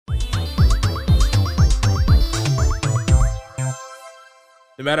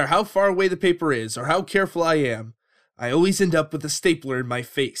No matter how far away the paper is or how careful I am, I always end up with a stapler in my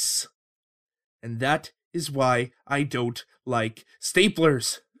face. And that is why I don't like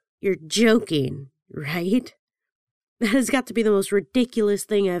staplers. You're joking, right? That has got to be the most ridiculous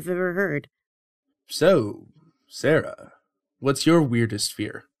thing I've ever heard. So, Sarah, what's your weirdest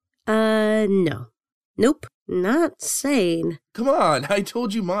fear? No. Nope, not sane. Come on, I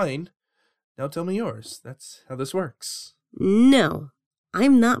told you mine. Now tell me yours. That's how this works. No,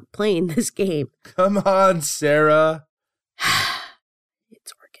 I'm not playing this game. Come on, Sarah.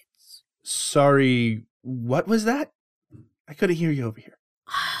 It's orchids. Sorry, what was that? I couldn't hear you over here.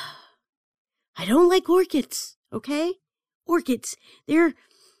 I don't like orchids, okay? Orchids, they're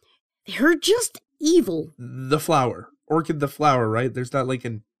just evil. The flower. Orchid the flower, right? There's not like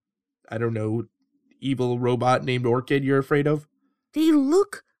an, I don't know, evil robot named Orchid you're afraid of? They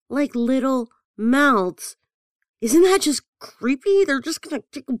look like little mouths. Isn't that just creepy? They're just gonna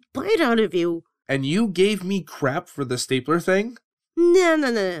take a bite out of you. And you gave me crap for the stapler thing?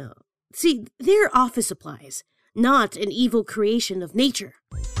 No. See, they're office supplies, not an evil creation of nature.